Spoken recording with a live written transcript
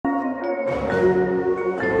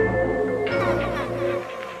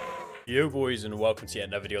Yo boys, and welcome to yet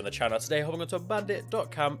another video on the channel. Today hopping onto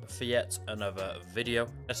bandit.camp for yet another video.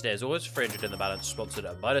 Today as always, 300 in the balance, sponsored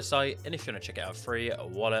by the site, and if you want to check it out free, a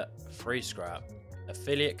wallet, free scrap,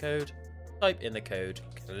 affiliate code, type in the code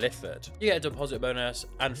Clifford. You get a deposit bonus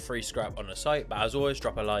and free scrap on the site, but as always,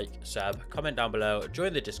 drop a like, sub, comment down below,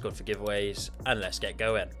 join the Discord for giveaways, and let's get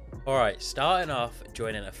going. Alright, starting off,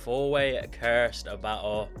 joining a 4-way cursed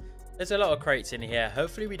battle. There's a lot of crates in here.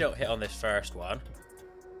 Hopefully we don't hit on this first one.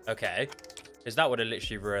 Okay, because that would have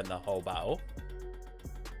literally ruined the whole battle.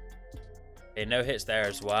 Okay, no hits there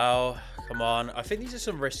as well. Come on. I think these are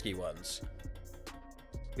some risky ones.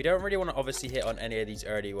 We don't really want to obviously hit on any of these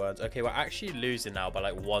early ones. Okay, we're actually losing now by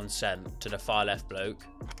like 1 cent to the far left bloke.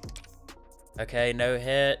 Okay, no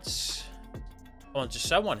hits. Come on, just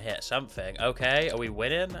someone hit something. Okay, are we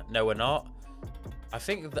winning? No, we're not. I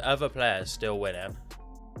think the other player's still winning.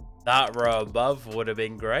 That row above would have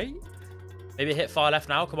been great. Maybe hit far left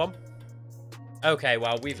now, come on. Okay,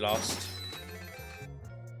 well, we've lost.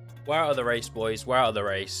 We're out of the race, boys. We're out of the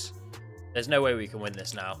race. There's no way we can win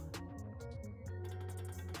this now.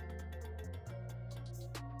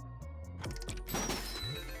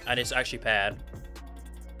 And it's actually paired.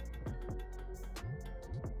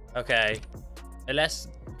 Okay. Unless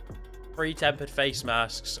 3 tempered face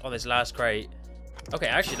masks on this last crate. Okay,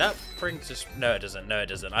 actually, that brings us... No, it doesn't. No, it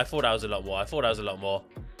doesn't. I thought that was a lot more. I thought that was a lot more.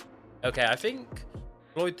 Okay, I think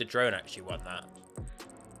Floyd the Drone actually won that.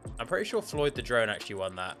 I'm pretty sure Floyd the Drone actually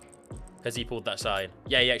won that. Because he pulled that sign.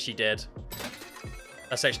 Yeah, he actually did.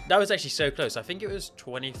 That was actually so close. I think it was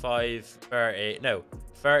 25-30. No,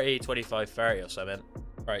 30-25-30 or something.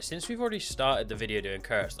 Alright, since we've already started the video doing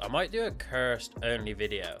cursed, I might do a cursed only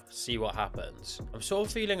video. See what happens. I'm sort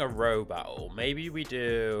of feeling a row battle. Maybe we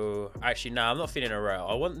do... Actually, no, I'm not feeling a row.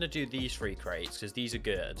 I want to do these 3 crates because these are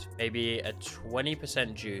good. Maybe a 20%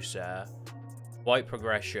 juicer, white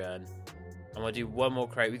progression, and we'll do 1 more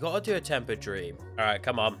crate. We got to do a tempered dream. Alright,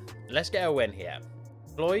 come on. Let's get a win here.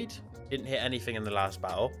 Floyd didn't hit anything in the last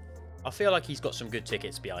battle. I feel like he's got some good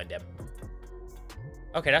tickets behind him.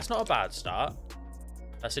 Okay, that's not a bad start.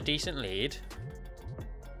 That's a decent lead.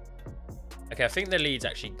 Okay, I think the lead's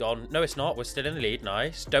actually gone. No, it's not. We're still in the lead.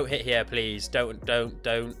 Nice. Don't hit here, please. Don't.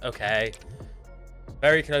 Okay.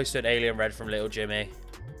 Very close to an alien red from Little Jimmy.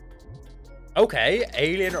 Okay,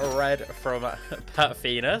 alien red from Pat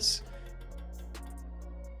Venus.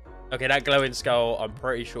 Okay, that glowing skull, I'm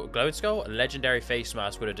pretty sure. Glowing skull? A legendary face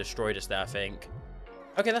mask would have destroyed us there, I think.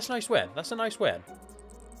 Okay, that's a nice win. That's a nice win.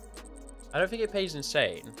 I don't think it pays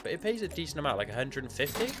insane, but it pays a decent amount, like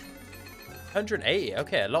 150? 180,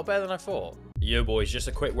 okay, a lot better than I thought. Yo boys, just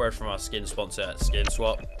a quick word from our skin sponsor, Skin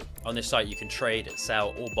Swap. On this site, you can trade,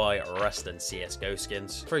 sell, or buy Rust and CSGO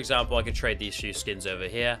skins. For example, I could trade these few skins over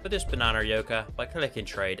here for this banana yoga by clicking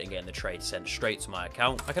trade and getting the trade sent straight to my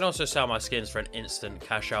account. I can also sell my skins for an instant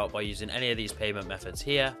cash out by using any of these payment methods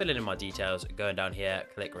here, filling in my details, going down here,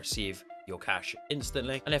 click receive your cash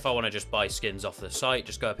instantly. And if I want to just buy skins off the site,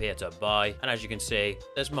 just go up here to buy, and as you can see,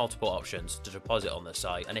 there's multiple options to deposit on the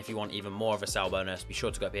site. And if you want even more of a sell bonus, be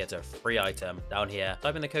sure to go up here to free item down here,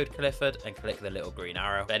 type in the code Clifford and click the little green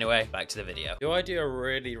arrow. But anyway, back to the video. Do I do a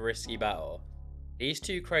really risky battle? These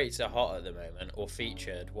 2 crates are hot at the moment, or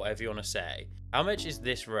featured, whatever you want to say. How much is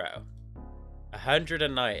this row?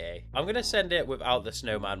 190. I'm gonna send it without the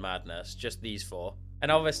snowman madness, just these 4.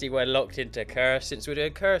 And obviously we're locked into Curse since we're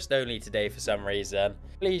doing Cursed only today for some reason.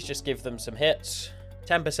 Please just give them some hits.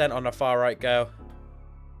 10% on the far right go.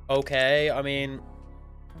 Okay, I mean,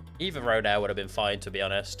 either row there would have been fine, to be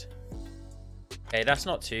honest. Okay, that's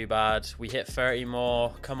not too bad. We hit 30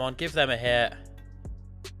 more. Come on, give them a hit.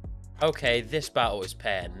 Okay, this battle is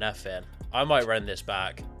paying nothing. I might run this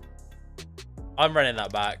back. I'm running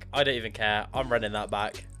that back. I don't even care. I'm running that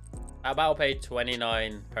back. That battle paid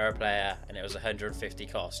 29 per player, and it was 150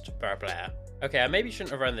 cost per player. Okay, I maybe shouldn't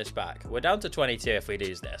have run this back. We're down to 22 if we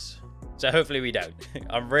lose this. So hopefully we don't.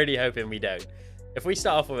 I'm really hoping we don't. If we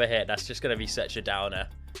start off with a hit, that's just going to be such a downer.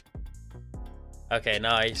 Okay,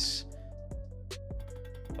 nice.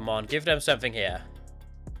 Come on, give them something here.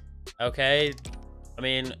 Okay. I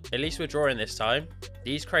mean, at least we're drawing this time.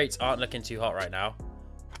 These crates aren't looking too hot right now.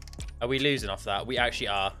 Are we losing off that? We actually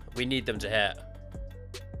are. We need them to hit.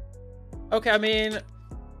 Okay, I mean,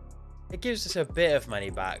 it gives us a bit of money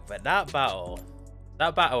back, but that battle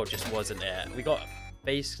just wasn't it. We got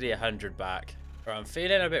basically 100 back. Right, I'm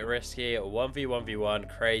feeling a bit risky.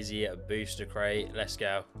 1v1v1, crazy, a booster crate. Let's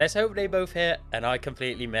go. Let's hope they both hit and I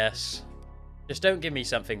completely miss. Just don't give me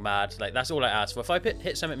something mad. Like, that's all I ask for. If I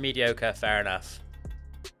hit something mediocre, fair enough.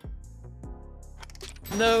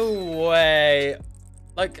 No way.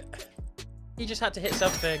 Like, he just had to hit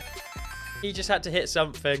something. He just had to hit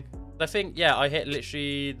something. I think, yeah, I hit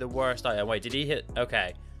literally the worst item. Wait, did he hit?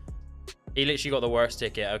 Okay. He literally got the worst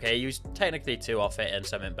ticket. Okay, he was technically 2 off hitting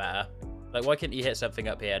something better. Like, why couldn't he hit something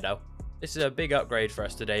up here, though? This is a big upgrade for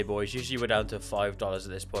us today, boys. Usually we're down to $5 at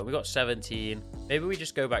this point. We got 17. Maybe we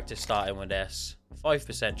just go back to starting with this.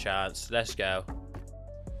 5% chance. Let's go.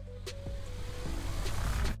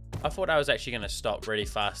 I thought I was actually going to stop really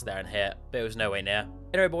fast there and hit, but it was nowhere near.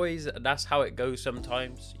 Anyway, boys, that's how it goes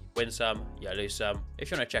sometimes. You win some, you lose some.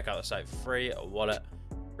 If you want to check out the site for free, a wallet,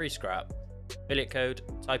 free scrap, affiliate code,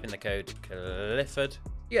 type in the code Clifford.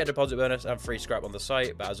 You get a deposit bonus and free scrap on the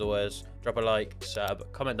site, but as always, drop a like,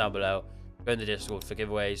 sub, comment down below, go in the Discord for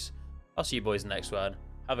giveaways. I'll see you boys in the next one.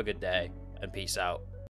 Have a good day, and peace out.